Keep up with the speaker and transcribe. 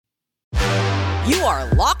You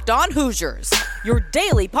are Locked On Hoosiers, your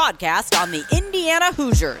daily podcast on the Indiana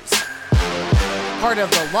Hoosiers. Part of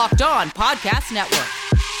the Locked On Podcast Network,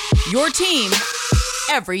 your team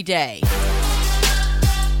every day.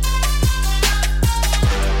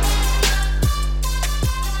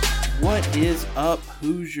 What is up,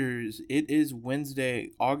 Hoosiers? It is Wednesday,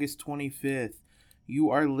 August 25th. You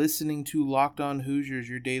are listening to Locked On Hoosiers,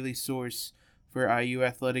 your daily source for IU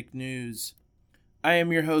athletic news. I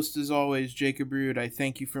am your host, as always, Jacob Rude. I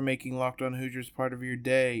thank you for making Locked On Hoosiers part of your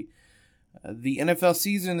day. The NFL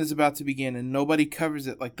season is about to begin, and nobody covers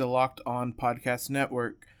it like the Locked On Podcast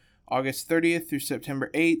Network. August 30th through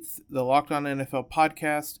September 8th, the Locked On NFL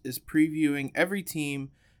podcast is previewing every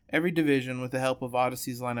team, every division with the help of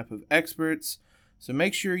Odyssey's lineup of experts. So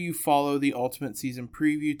make sure you follow the Ultimate Season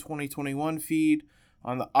Preview 2021 feed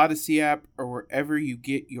on the Odyssey app or wherever you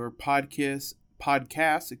get your podcasts,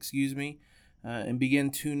 and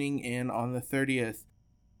begin tuning in on the 30th.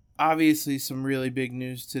 Obviously, some really big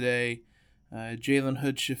news today. Jalen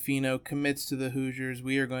Hood-Schifino commits to the Hoosiers.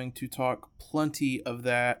 We are going to talk plenty of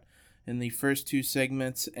that in the first two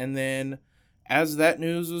segments. And then, as that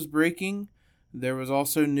news was breaking, there was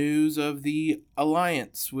also news of the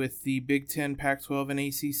alliance with the Big Ten, Pac-12, and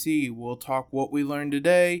ACC. We'll talk what we learned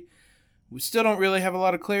today. We still don't really have a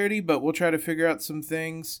lot of clarity, but we'll try to figure out some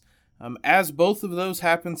things. As both of those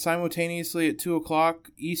happened simultaneously at 2 o'clock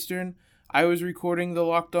Eastern, I was recording the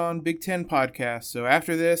Locked On Big Ten podcast. So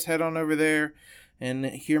after this, head on over there and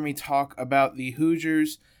hear me talk about the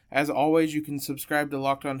Hoosiers. As always, you can subscribe to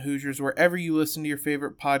Locked On Hoosiers wherever you listen to your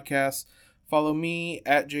favorite podcasts. Follow me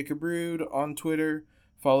at Jacob Rude on Twitter.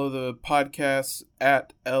 Follow the podcast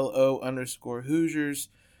at LO_Hoosiers.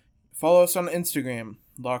 Follow us on Instagram,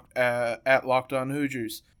 at Locked On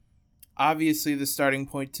Hoosiers. Obviously, the starting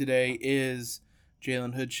point today is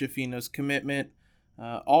Jalen Hood-Schifino's commitment.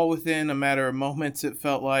 All within a matter of moments, it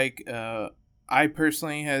felt like. I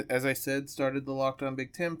personally, as I said, started the Locked On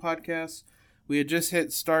Big Ten podcast. We had just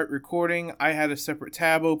hit start recording. I had a separate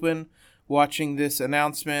tab open, watching this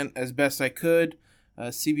announcement as best I could.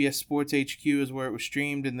 CBS Sports HQ is where it was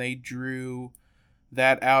streamed, and they drew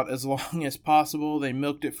that out as long as possible. They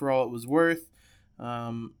milked it for all it was worth.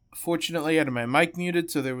 Fortunately, I had my mic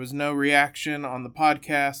muted, so there was no reaction on the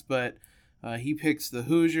podcast, but he picks the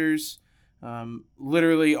Hoosiers.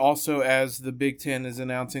 Literally also as the Big Ten is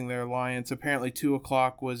announcing their alliance. Apparently 2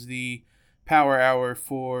 o'clock was the power hour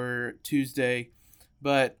for Tuesday,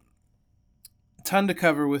 but a ton to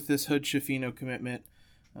cover with this Hood-Schifino commitment.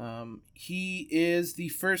 He is the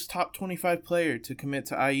first top 25 player to commit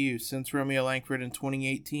to IU since Romeo Langford in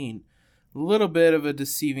 2018. A little bit of a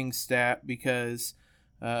deceiving stat because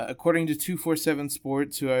according to 247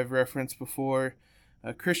 Sports, who I've referenced before,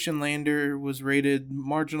 Christian Lander was rated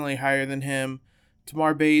marginally higher than him.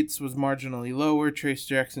 Tamar Bates was marginally lower. Trace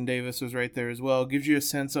Jackson-Davis was right there as well. Gives you a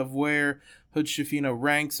sense of where Hood-Schifino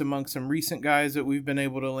ranks among some recent guys that we've been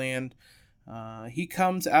able to land. He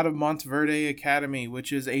comes out of Monteverde Academy,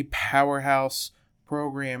 which is a powerhouse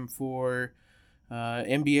program for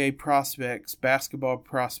NBA prospects, basketball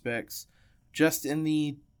prospects. Just in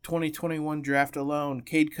the 2021 draft alone,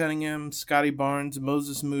 Cade Cunningham, Scotty Barnes,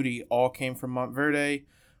 Moses Moody all came from Monteverde.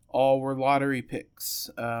 All were lottery picks.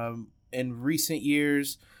 In recent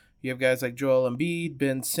years, you have guys like Joel Embiid,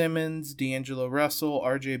 Ben Simmons, D'Angelo Russell,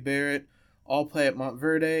 RJ Barrett, all play at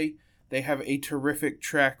Monteverde. They have a terrific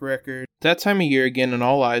track record. That time of year again, and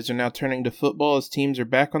all eyes are now turning to football as teams are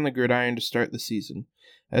back on the gridiron to start the season.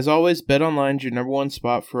 As always, BetOnline is your number one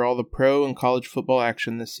spot for all the pro and college football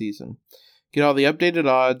action this season. Get all the updated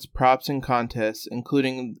odds, props, and contests,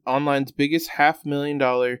 including online's biggest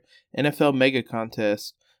 $500,000 NFL Mega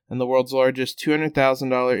Contest and the world's largest $200,000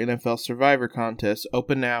 NFL Survivor Contest,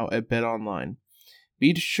 open now at BetOnline.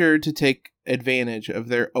 Be sure to take advantage of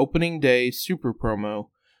their opening day super promo,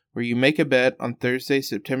 where you make a bet on Thursday,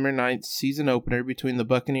 September 9th season opener between the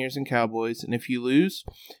Buccaneers and Cowboys, and if you lose,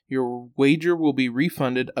 your wager will be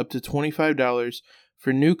refunded up to $25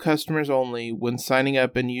 for new customers only when signing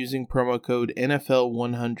up and using promo code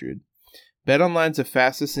NFL100. BetOnline's the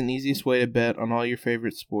fastest and easiest way to bet on all your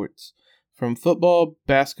favorite sports. From football,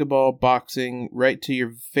 basketball, boxing, right to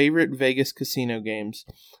your favorite Vegas casino games.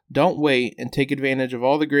 Don't wait and take advantage of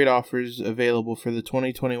all the great offers available for the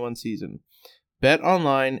 2021 season.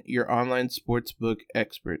 BetOnline, your online sportsbook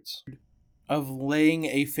experts. Of laying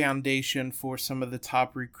a foundation for some of the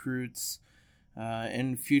top recruits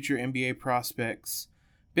and future NBA prospects.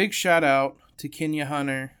 Big shout out to Kenya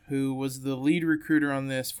Hunter, who was the lead recruiter on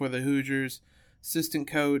this for the Hoosiers. Assistant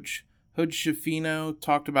coach Hood-Schifino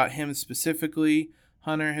talked about him specifically.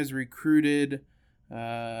 Hunter has recruited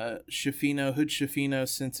Hood-Schifino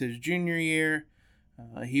since his junior year.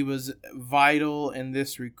 He was vital in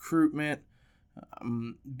this recruitment.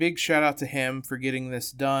 Big shout out to him for getting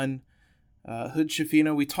this done. Hood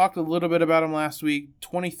Schifino, we talked a little bit about him last week.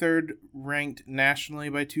 23rd ranked nationally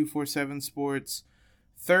by 247 Sports.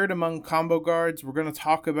 3rd among combo guards. We're going to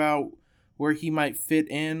talk about where he might fit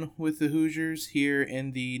in with the Hoosiers here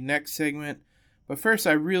in the next segment. But first,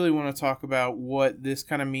 I really want to talk about what this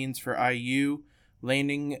kind of means for IU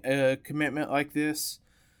landing a commitment like this.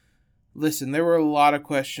 Listen, there were a lot of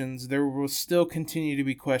questions. There will still continue to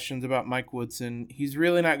be questions about Mike Woodson. He's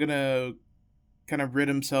really not going to kind of rid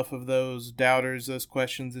himself of those doubters, those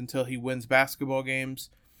questions, until he wins basketball games.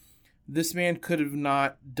 This man could have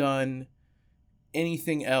not done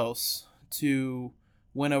anything else to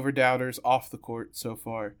win over doubters off the court so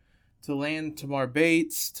far. To land Tamar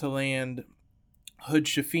Bates, to land Hood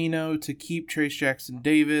Schifino, to keep Trace Jackson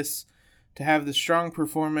Davis, to have the strong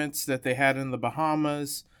performance that they had in the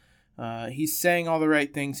Bahamas. He's saying all the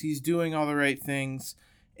right things. He's doing all the right things.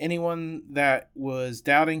 Anyone that was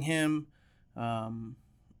doubting him,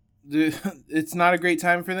 it's not a great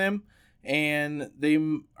time for them, and they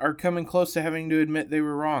are coming close to having to admit they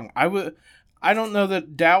were wrong. I don't know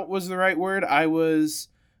that doubt was the right word. I was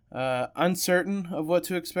uncertain of what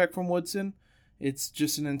to expect from Woodson. It's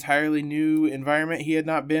just an entirely new environment he had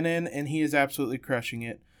not been in, and he is absolutely crushing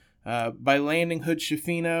it. By landing Hood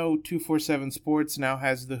Schifino, 247 Sports now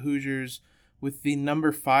has the Hoosiers with the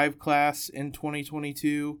number 5 class in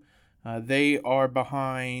 2022. They are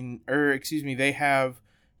they have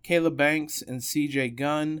Caleb Banks and CJ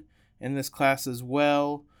Gunn in this class as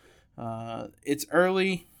well. It's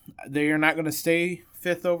early. They are not going to stay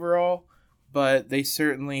 5th overall, but they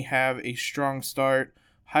certainly have a strong start.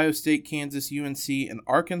 Ohio State, Kansas, UNC, and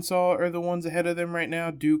Arkansas are the ones ahead of them right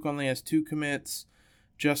now. Duke only has 2 commits,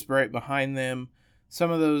 just right behind them.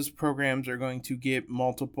 Some of those programs are going to get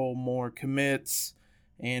multiple more commits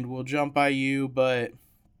and will jump IU, but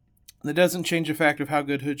that doesn't change the fact of how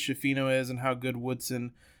good Hood Schifino is and how good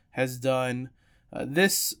Woodson has done.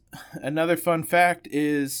 Another fun fact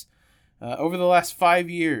is, over the last 5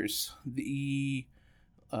 years, the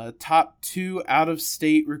top 2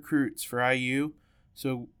 out-of-state recruits for IU,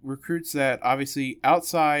 so recruits that obviously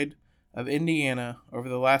outside of Indiana over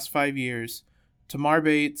the last 5 years, Tamar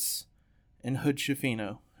Bates and Hood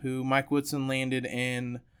Schifino, who Mike Woodson landed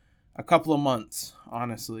in a couple of months,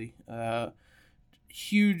 honestly.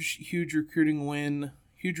 Huge recruiting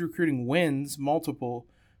wins, multiple,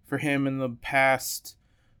 for him in the past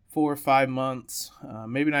 4 or 5 months,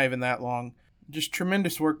 maybe not even that long. Just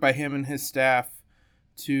tremendous work by him and his staff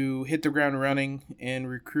to hit the ground running in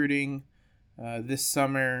recruiting this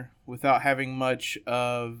summer without having much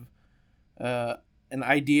of an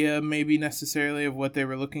idea maybe necessarily of what they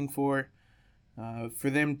were looking for. For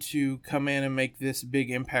them to come in and make this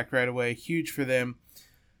big impact right away, huge for them.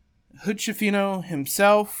 Hood Schifino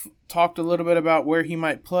himself talked a little bit about where he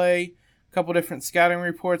might play, a couple different scouting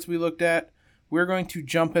reports we looked at. We're going to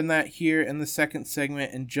jump in that here in the second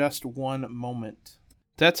segment in just one moment.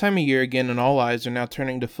 That time of year again, and all eyes are now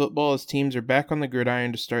turning to football as teams are back on the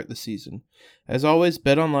gridiron to start the season. As always,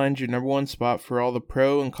 BetOnline is your number one spot for all the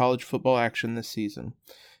pro and college football action this season.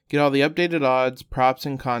 Get all the updated odds, props,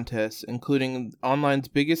 and contests, including online's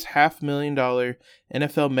biggest $500,000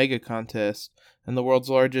 NFL Mega Contest and the world's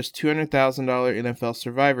largest $200,000 NFL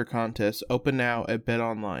Survivor Contest, open now at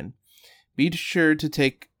BetOnline. Be sure to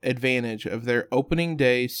take advantage of their opening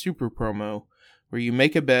day super promo, where you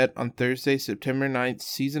make a bet on Thursday, September 9th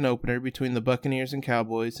season opener between the Buccaneers and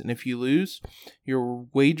Cowboys, and if you lose, your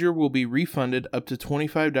wager will be refunded up to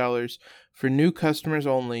 $25 for new customers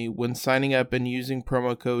only when signing up and using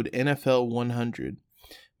promo code NFL100.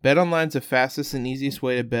 BetOnline's the fastest and easiest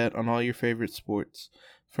way to bet on all your favorite sports.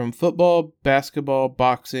 From football, basketball,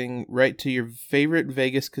 boxing, right to your favorite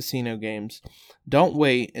Vegas casino games. Don't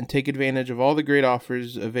wait and take advantage of all the great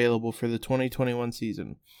offers available for the 2021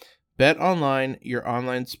 season. BetOnline, your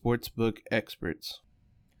online sportsbook experts.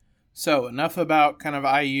 So, enough about kind of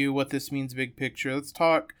IU, what this means big picture. Let's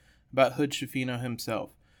talk about Hood Schifino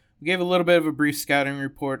himself. We gave a little bit of a brief scouting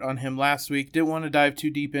report on him last week. Didn't want to dive too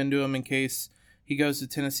deep into him in case he goes to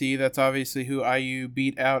Tennessee. That's obviously who IU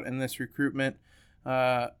beat out in this recruitment.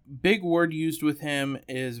 Big word used with him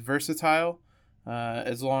is versatile,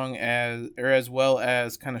 as well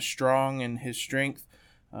as kind of strong in his strength.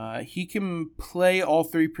 He can play all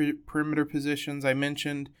 3 perimeter positions. I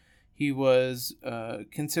mentioned he was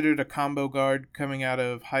considered a combo guard coming out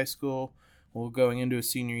of high school, going into a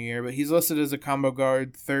senior year, but he's listed as a combo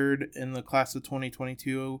guard, 3rd in the class of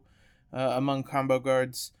 2022 among combo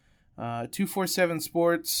guards. 247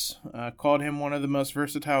 Sports called him one of the most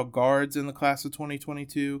versatile guards in the class of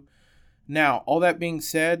 2022. Now, all that being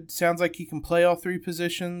said, sounds like he can play all three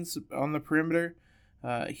positions on the perimeter.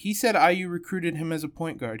 He said IU recruited him as a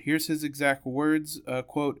point guard. Here's his exact words,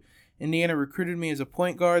 quote, Indiana recruited me as a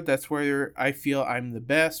point guard. That's where I feel I'm the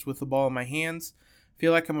best with the ball in my hands.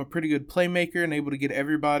 Feel like I'm a pretty good playmaker and able to get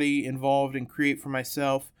everybody involved and create for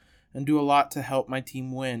myself and do a lot to help my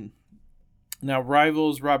team win. Now,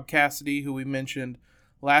 rivals Rob Cassidy, who we mentioned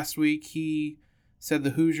last week, he said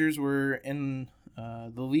the Hoosiers were in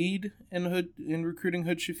the lead in recruiting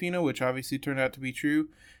Hood Schifino, which obviously turned out to be true.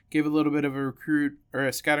 Gave a little bit of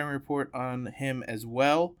a scouting report on him as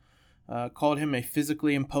well. Called him a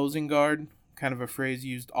physically imposing guard, kind of a phrase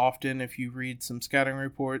used often if you read some scouting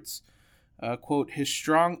reports. Quote, his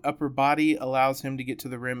strong upper body allows him to get to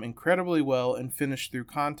the rim incredibly well and finish through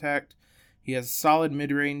contact. He has a solid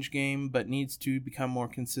mid-range game, but needs to become more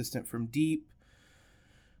consistent from deep.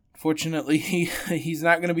 Fortunately, he's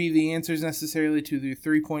not going to be the answers necessarily to the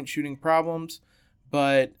three-point shooting problems,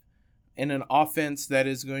 but in an offense that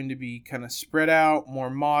is going to be kind of spread out, more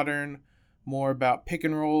modern, more about pick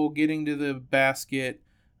and roll, getting to the basket,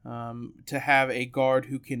 to have a guard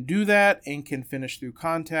who can do that and can finish through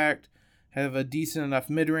contact, have a decent enough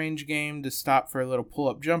mid-range game to stop for a little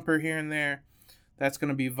pull-up jumper here and there. That's going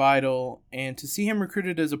to be vital. And to see him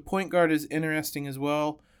recruited as a point guard is interesting as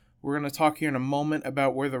well. We're going to talk here in a moment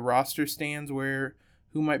about where the roster stands,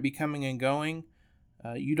 who might be coming and going.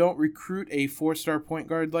 You don't recruit a 4-star point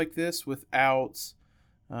guard like this without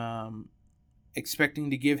expecting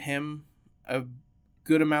to give him a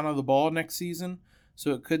good amount of the ball next season.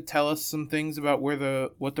 So it could tell us some things about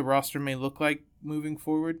what the roster may look like moving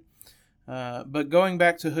forward. But going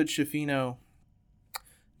back to Hood Schifino,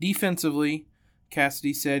 defensively,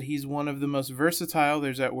 Cassidy said he's one of the most versatile,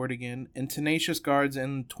 there's that word again, and tenacious guards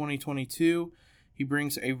in 2022. He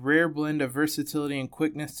brings a rare blend of versatility and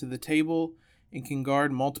quickness to the table and can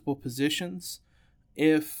guard multiple positions.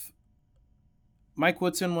 If Mike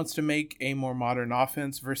Woodson wants to make a more modern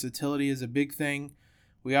offense, versatility is a big thing.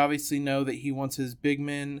 We obviously know that he wants his big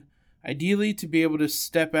men ideally to be able to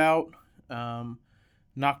step out,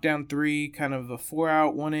 knock down three, kind of a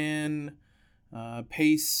 4-out, 1-in,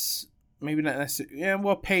 pace, maybe not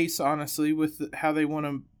necessarily, pace, honestly, with how they want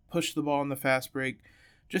to push the ball in the fast break.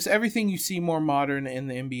 Just everything you see more modern in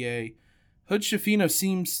the NBA. Hood Schifino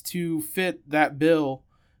seems to fit that bill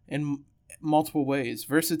in multiple ways.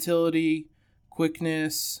 Versatility,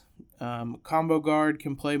 quickness, combo guard,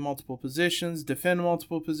 can play multiple positions, defend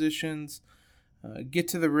multiple positions, get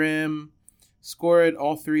to the rim, score at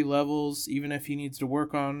all three levels, even if he needs to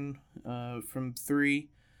work on from three.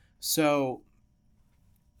 So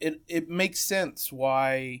it makes sense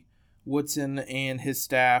why Woodson and his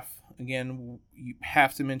staff, again, you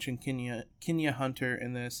have to mention Kenya Hunter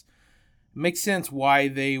in this, it makes sense why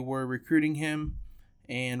they were recruiting him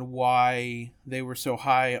and why they were so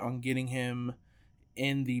high on getting him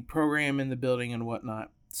in the program, in the building, and whatnot.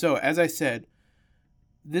 So, as I said,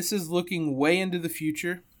 this is looking way into the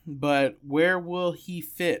future, but where will he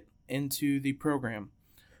fit into the program?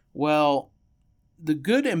 Well, the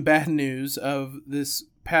good and bad news of this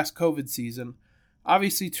past COVID season,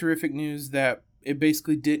 obviously terrific news that it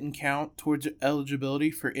basically didn't count towards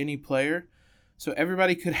eligibility for any player, so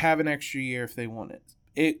everybody could have an extra year if they wanted.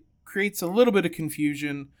 It creates a little bit of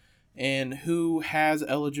confusion in who has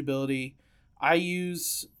eligibility.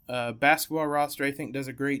 IU's basketball roster, I think, does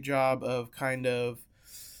a great job of kind of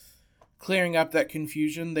clearing up that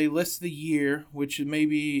confusion. They list the year, which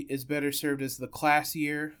maybe is better served as the class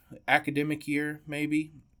year, academic year,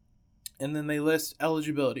 maybe. And then they list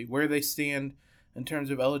eligibility, where they stand in terms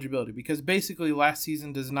of eligibility, because basically last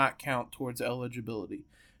season does not count towards eligibility.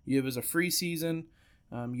 You have as a free season.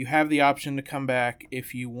 You have the option to come back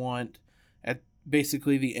if you want at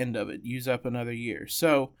basically the end of it, use up another year.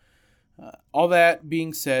 So all that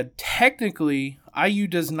being said, technically IU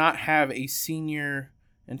does not have a senior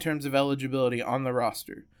in terms of eligibility on the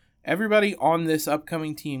roster. Everybody on this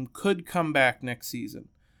upcoming team could come back next season.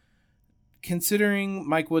 Considering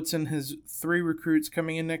Mike Woodson has 3 recruits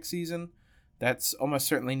coming in next season, that's almost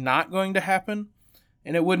certainly not going to happen,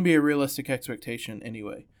 and it wouldn't be a realistic expectation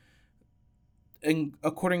anyway. And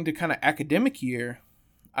according to kind of academic year,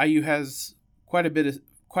 IU has quite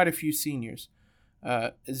a few seniors.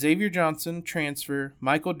 Xavier Johnson, transfer,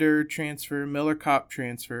 Michael Durr, transfer, Miller Kopp,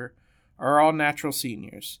 transfer, are all natural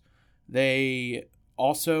seniors. They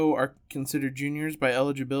also are considered juniors by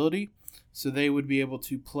eligibility, so they would be able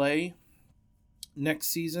to play next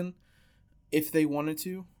season if they wanted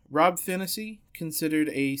to. Rob Phinisee, considered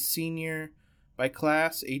a senior by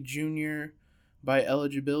class, a junior by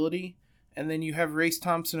eligibility. And then you have Race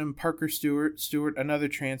Thompson and Parker Stewart, another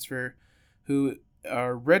transfer, who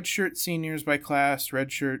are redshirt seniors by class,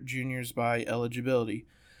 redshirt juniors by eligibility.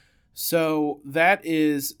 So that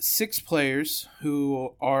is 6 players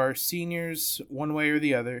who are seniors one way or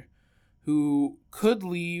the other, who could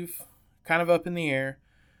leave kind of up in the air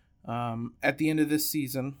at the end of this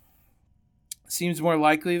season. Seems more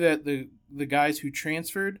likely that the guys who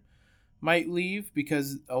transferred might leave,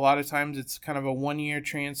 because a lot of times it's kind of a 1-year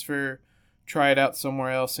transfer, try it out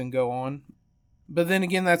somewhere else and go on. But then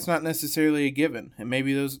again, that's not necessarily a given, and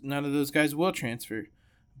maybe none of those guys will transfer.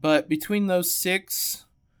 But between those 6,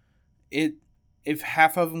 if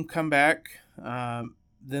half of them come back,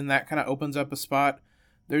 then that kind of opens up a spot.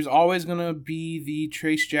 There's always going to be the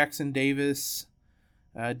Trace Jackson Davis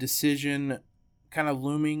decision kind of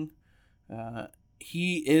looming.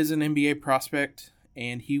 He is an NBA prospect,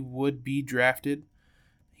 and he would be drafted.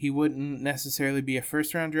 He wouldn't necessarily be a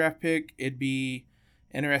first-round draft pick. It'd be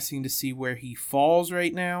interesting to see where he falls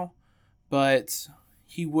right now, but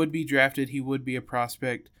he would be drafted. He would be a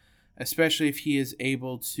prospect, especially if he is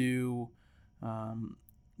able to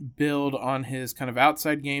build on his kind of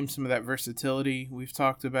outside game, some of that versatility we've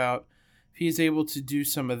talked about. If he is able to do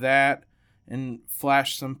some of that and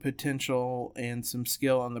flash some potential and some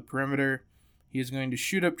skill on the perimeter, he is going to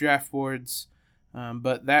shoot up draft boards.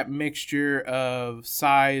 But that mixture of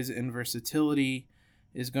size and versatility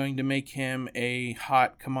is going to make him a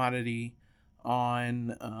hot commodity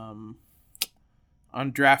on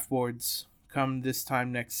draft boards come this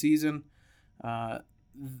time next season.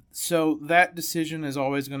 So that decision is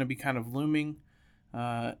always going to be kind of looming.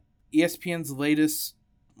 ESPN's latest,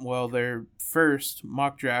 their first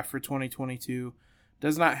mock draft for 2022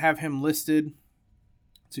 does not have him listed.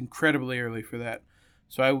 It's incredibly early for that.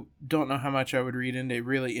 So I don't know how much I would read into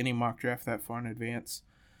really any mock draft that far in advance.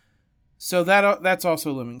 So that's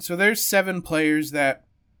also looming. So there's 7 players that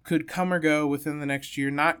could come or go within the next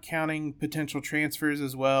year, not counting potential transfers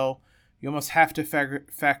as well. You almost have to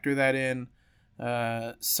factor that in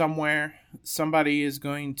somewhere. Somebody is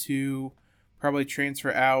going to probably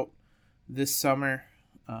transfer out this summer.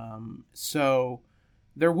 So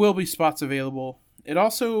there will be spots available. It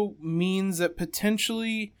also means that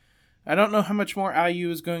potentially, I don't know how much more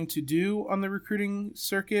IU is going to do on the recruiting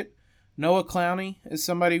circuit. Noah Clowney is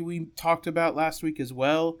somebody we talked about last week as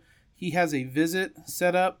well. He has a visit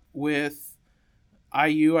set up with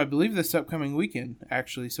IU, I believe this upcoming weekend,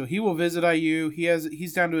 actually. So he will visit IU.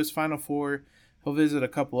 He's down to his Final Four. He'll visit a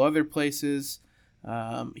couple other places.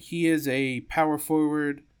 He is a power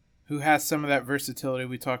forward who has some of that versatility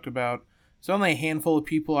we talked about. There's only a handful of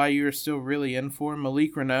people IU are still really in for.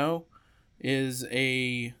 Malik Renaud is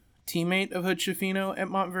a teammate of Hood Schifino at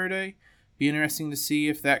Montverde. Be interesting to see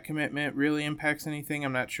if that commitment really impacts anything.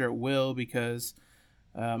 I'm not sure it will, because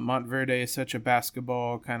Montverde is such a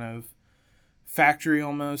basketball kind of factory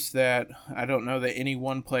almost that I don't know that any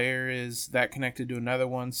one player is that connected to another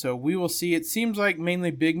one. So we will see. It seems like mainly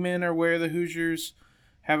big men are where the Hoosiers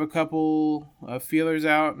have a couple feelers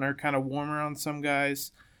out and are kind of warmer on some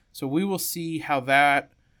guys. So we will see how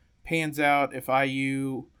that pans out if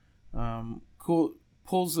IU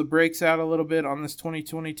pulls the brakes out a little bit on this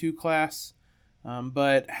 2022 class.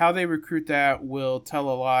 But how they recruit that will tell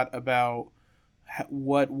a lot about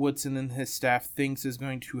what Woodson and his staff thinks is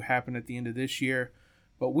going to happen at the end of this year.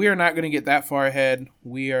 But we are not going to get that far ahead.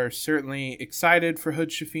 We are certainly excited for Hood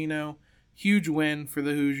Schifino. Huge win for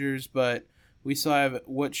the Hoosiers, but we still have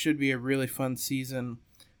what should be a really fun season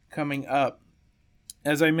coming up.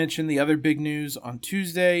 As I mentioned, the other big news on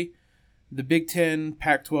Tuesday, the Big Ten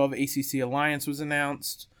Pac-12 ACC Alliance was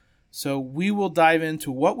announced. So we will dive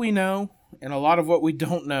into what we know and a lot of what we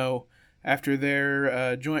don't know after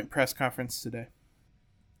their joint press conference today.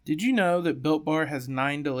 Did you know that Built Bar has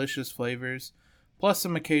 9 delicious flavors, plus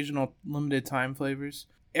some occasional limited time flavors?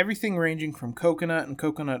 Everything ranging from coconut and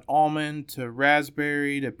coconut almond to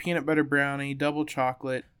raspberry to peanut butter brownie, double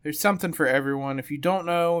chocolate. There's something for everyone. If you don't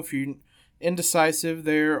know, if you're indecisive,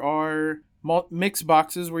 there are mix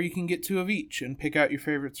boxes where you can get 2 of each and pick out your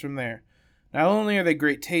favorites from there. Not only are they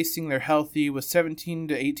great tasting, they're healthy with 17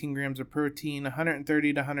 to 18 grams of protein,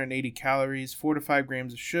 130 to 180 calories, 4 to 5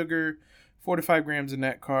 grams of sugar, 4 to 5 grams of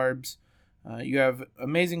net carbs. You have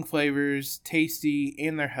amazing flavors, tasty,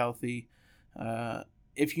 and they're healthy.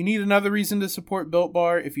 If you need another reason to support Built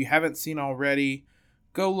Bar, if you haven't seen already,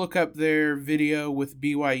 go look up their video with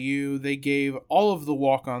BYU. They gave all of the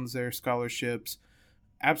walk-ons their scholarships.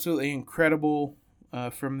 Absolutely incredible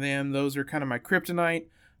from them. Those are kind of my kryptonite.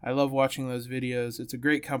 I love watching those videos. It's a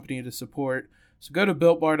great company to support. So go to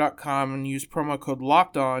BuiltBar.com and use promo code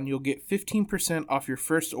LOCKEDON. You'll get 15% off your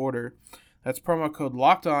first order. That's promo code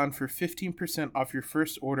LOCKEDON for 15% off your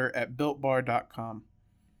first order at BuiltBar.com.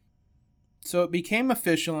 So it became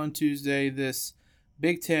official on Tuesday, this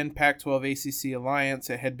Big Ten, Pac-12, ACC alliance.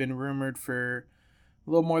 It had been rumored for a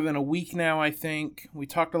little more than a week now, I think. We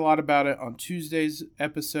talked a lot about it on Tuesday's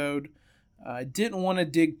episode. I didn't want to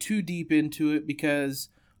dig too deep into it because,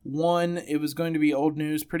 one, it was going to be old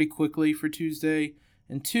news pretty quickly for Tuesday,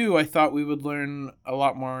 and two, I thought we would learn a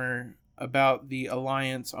lot more about the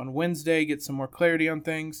alliance on Wednesday, get some more clarity on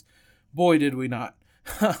things. Boy, did we not.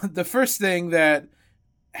 The first thing that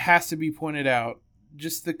has to be pointed out,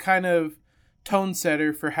 just the kind of tone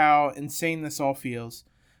setter for how insane this all feels.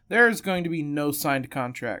 There is going to be no signed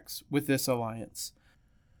contracts with this alliance.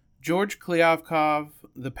 George Kliavkoff,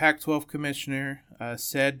 the Pac-12 commissioner,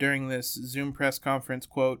 said during this Zoom press conference,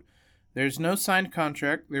 quote, "There's no signed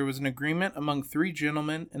contract. There was an agreement among 3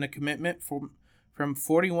 gentlemen and a commitment from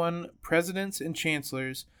 41 presidents and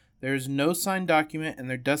chancellors. There is no signed document and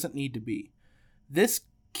there doesn't need to be." This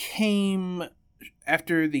came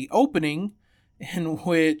after the opening in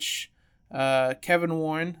which Kevin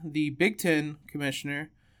Warren, the Big Ten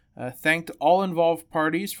commissioner, thanked all involved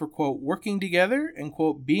parties for, quote, working together and,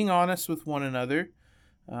 quote, being honest with one another,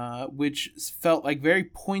 which felt like very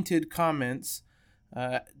pointed comments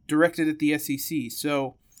directed at the SEC.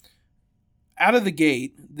 So out of the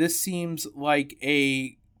gate, this seems like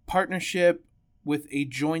a partnership with a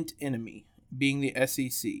joint enemy, being the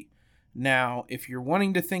SEC. Now, if you're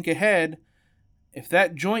wanting to think ahead, if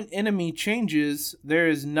that joint enemy changes, there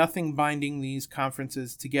is nothing binding these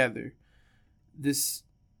conferences together. This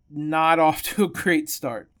not off to a great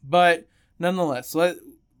start, but nonetheless,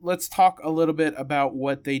 let's talk a little bit about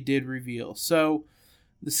what they did reveal. So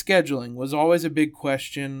the scheduling was always a big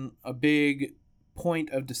question, a big point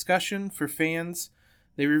of discussion for fans.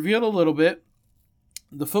 They revealed a little bit.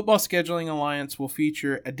 The Football Scheduling Alliance will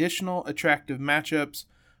feature additional attractive matchups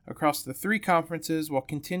across the 3 conferences while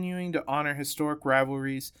continuing to honor historic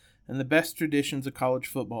rivalries and the best traditions of college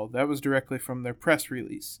football. That was directly from their press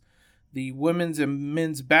release. The women's and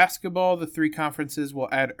men's basketball, the 3 conferences will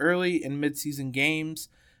add early and mid-season games,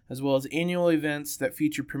 as well as annual events that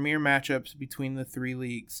feature premier matchups between the 3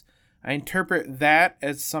 leagues. I interpret that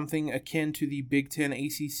as something akin to the Big Ten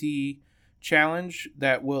ACC challenge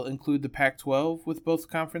that will include the Pac-12 with both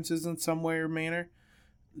conferences in some way or manner.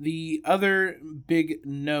 The other big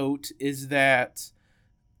note is that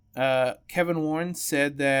Kevin Warren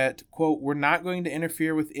said that, quote, "We're not going to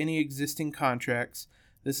interfere with any existing contracts.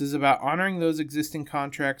 This is about honoring those existing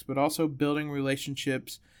contracts, but also building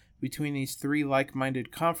relationships between these 3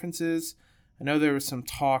 like-minded conferences." I know there was some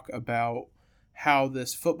talk about how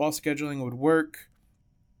this football scheduling would work.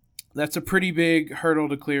 That's a pretty big hurdle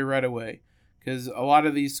to clear right away, because a lot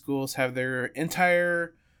of these schools have their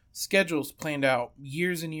entire schedules planned out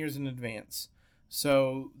years and years in advance.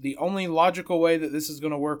 So the only logical way that this is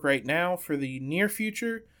going to work right now for the near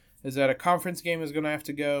future is that a conference game is going to have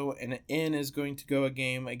to go, and an N is going to go a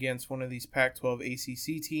game against one of these Pac-12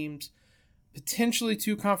 ACC teams. Potentially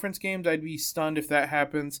 2 conference games. I'd be stunned if that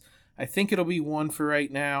happens. I think it'll be 1 for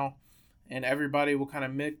right now, and everybody will kind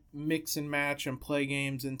of mix and match and play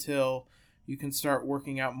games until you can start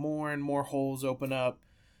working out more and more holes open up.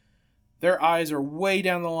 Their eyes are way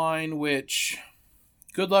down the line, which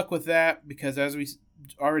good luck with that, because as we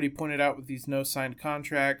already pointed out with these no signed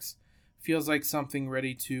contracts, feels like something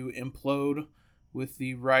ready to implode with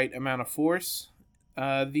the right amount of force.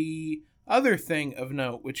 The other thing of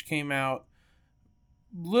note, which came out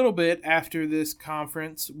a little bit after this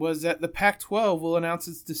conference, was that the Pac-12 will announce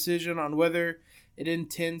its decision on whether it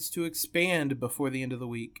intends to expand before the end of the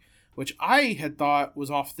week, which I had thought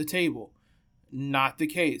was off the table. Not the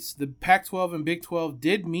case. The Pac-12 and Big 12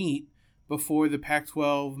 did meet before the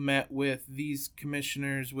Pac-12 met with these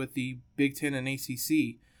commissioners with the Big 10 and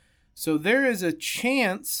ACC. So there is a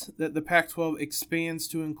chance that the Pac-12 expands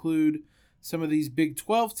to include some of these Big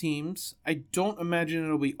 12 teams. I don't imagine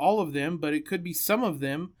it'll be all of them, but it could be some of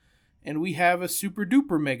them, and we have a super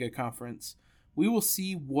duper mega conference. We will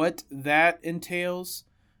see what that entails.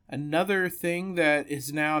 Another thing that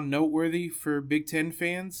is now noteworthy for Big 10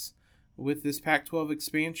 fans with this Pac-12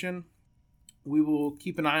 expansion, we will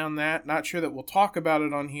keep an eye on that. Not sure that we'll talk about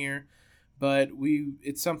it on here, but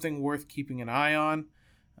it's something worth keeping an eye on.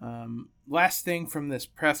 Last thing from this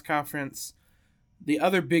press conference, the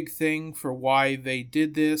other big thing for why they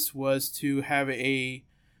did this was to have a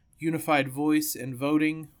unified voice in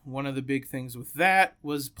voting. One of the big things with that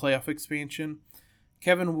was playoff expansion.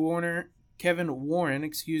 Kevin Warren,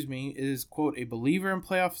 is, quote, a believer in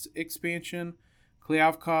playoff expansion.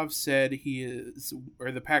 Kliavkoff said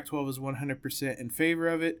the Pac-12 is 100% in favor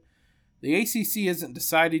of it. The ACC isn't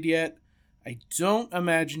decided yet. I don't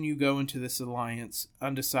imagine you go into this alliance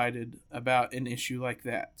undecided about an issue like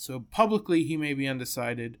that. So publicly, he may be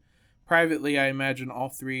undecided. Privately, I imagine all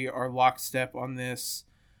three are lockstep on this.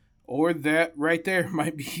 Or that right there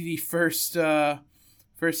might be the first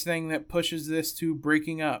thing that pushes this to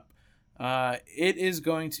breaking up. It is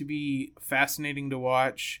going to be fascinating to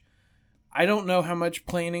watch. I don't know how much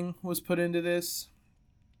planning was put into this.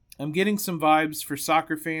 I'm getting some vibes for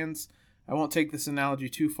soccer fans. I won't take this analogy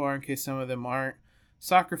too far in case some of them aren't.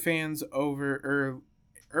 Soccer fans over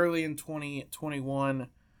early in 2021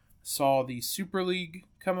 saw the Super League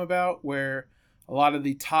come about, where a lot of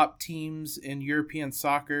the top teams in European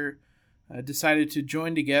soccer decided to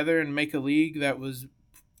join together and make a league that was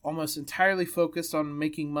almost entirely focused on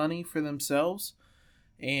making money for themselves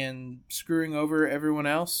and screwing over everyone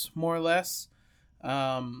else, more or less.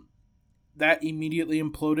 That immediately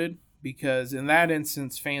imploded because in that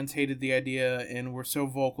instance, fans hated the idea and were so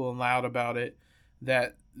vocal and loud about it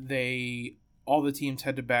that all the teams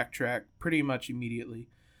had to backtrack pretty much immediately.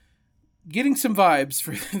 Getting some vibes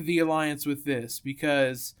for the alliance with this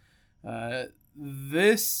because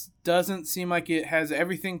this doesn't seem like it has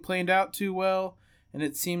everything planned out too well, and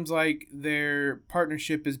it seems like their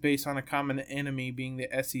partnership is based on a common enemy being the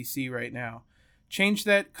SEC right now. Change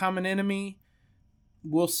that common enemy,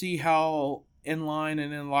 we'll see how in line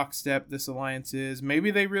and in lockstep this alliance is.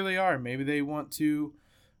 Maybe they really are. Maybe they want to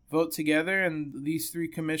vote together and these three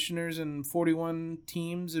commissioners and 41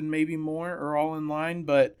 teams and maybe more are all in line,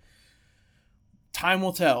 but time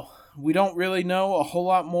will tell. We don't really know a whole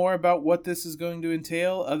lot more about what this is going to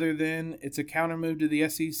entail other than it's a counter move to the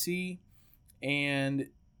SEC and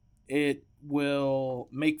it will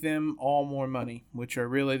make them all more money, which are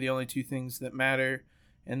really the only two things that matter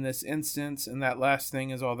in this instance. And that last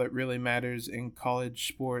thing is all that really matters in college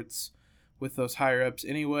sports with those higher ups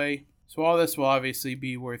anyway. So all this will obviously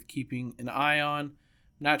be worth keeping an eye on.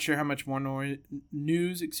 Not sure how much more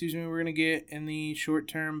news we're going to get in the short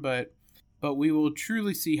term, but we will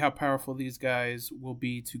truly see how powerful these guys will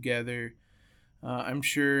be together, I'm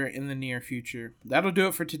sure, in the near future. That'll do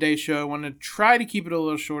it for today's show. I want to try to keep it a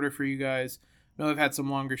little shorter for you guys. I know I've had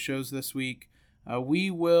some longer shows this week.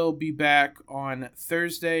 We will be back on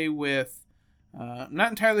Thursday with, I'm not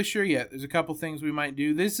entirely sure yet. There's a couple things we might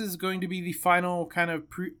do. This is going to be the final kind of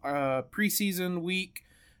preseason week.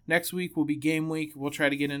 Next week will be game week. We'll try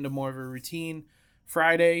to get into more of a routine.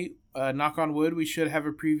 Friday, knock on wood, we should have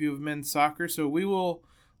a preview of men's soccer. So we will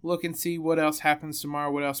look and see what else happens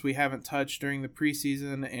tomorrow, what else we haven't touched during the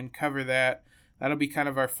preseason, and cover that. That'll be kind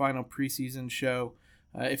of our final preseason show.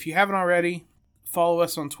 If you haven't already, follow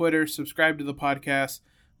us on Twitter, subscribe to the podcast,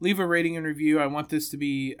 leave a rating and review. I want this to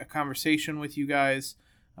be a conversation with you guys.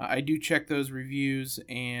 I do check those reviews,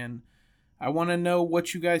 and I want to know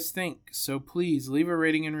what you guys think. So please leave a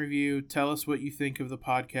rating and review. Tell us what you think of the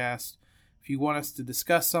podcast. If you want us to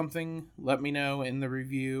discuss something, let me know in the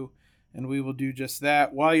review, and we will do just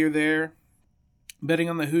that. While you're there, betting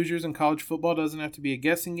on the Hoosiers in college football doesn't have to be a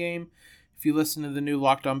guessing game. If you listen to the new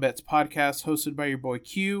Locked On Bets podcast hosted by your boy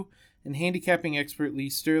Q and handicapping expert Lee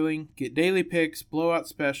Sterling, get daily picks, blowout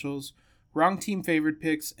specials, wrong team favored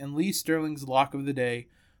picks, and Lee Sterling's lock of the day.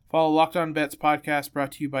 Follow Locked On Bets podcast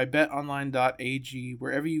brought to you by betonline.ag,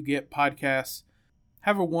 wherever you get podcasts.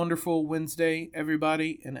 Have a wonderful Wednesday,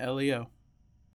 everybody, and LEO.